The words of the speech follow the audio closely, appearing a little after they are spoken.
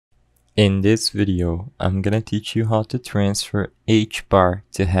In this video, I'm gonna teach you how to transfer HBAR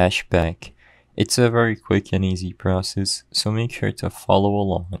to Hashpack. It's a very quick and easy process, so make sure to follow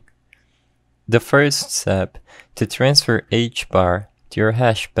along. The first step to transfer HBAR to your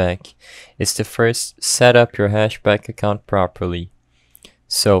Hashpack is to first set up your Hashpack account properly.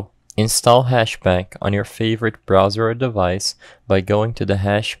 So, install Hashpack on your favorite browser or device by going to the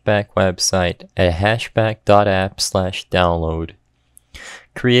Hashpack website at hashpack.app/download.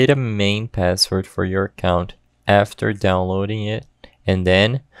 Create a main password for your account after downloading it, and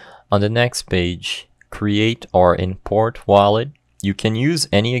then on the next page, create or import wallet. You can use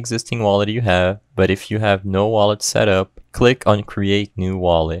any existing wallet you have, but if you have no wallet set up, click on create new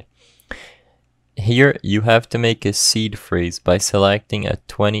wallet. Here you have to make a seed phrase by selecting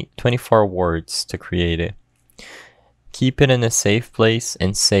 24 words to create it. Keep it in a safe place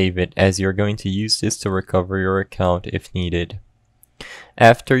and save it, as you're going to use this to recover your account if needed.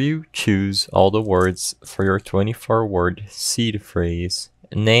 After you choose all the words for your 24-word seed phrase,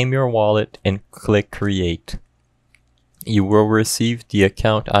 name your wallet and click create. You will receive the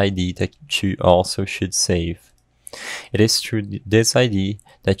account ID that you also should save. It is through this ID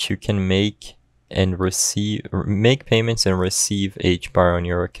that you can make payments and receive HBAR on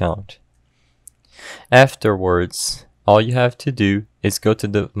your account. Afterwards, all you have to do is go to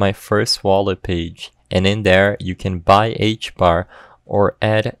the My First Wallet page, and in there you can buy HBAR or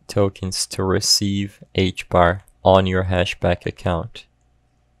add tokens to receive HBAR on your Hashpack account.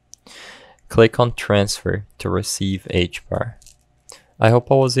 Click on transfer to receive HBAR. I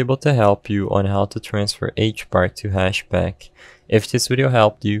hope I was able to help you on how to transfer HBAR to Hashpack. If this video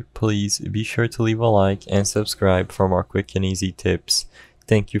helped you, please be sure to leave a like and subscribe for more quick and easy tips.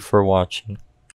 Thank you for watching.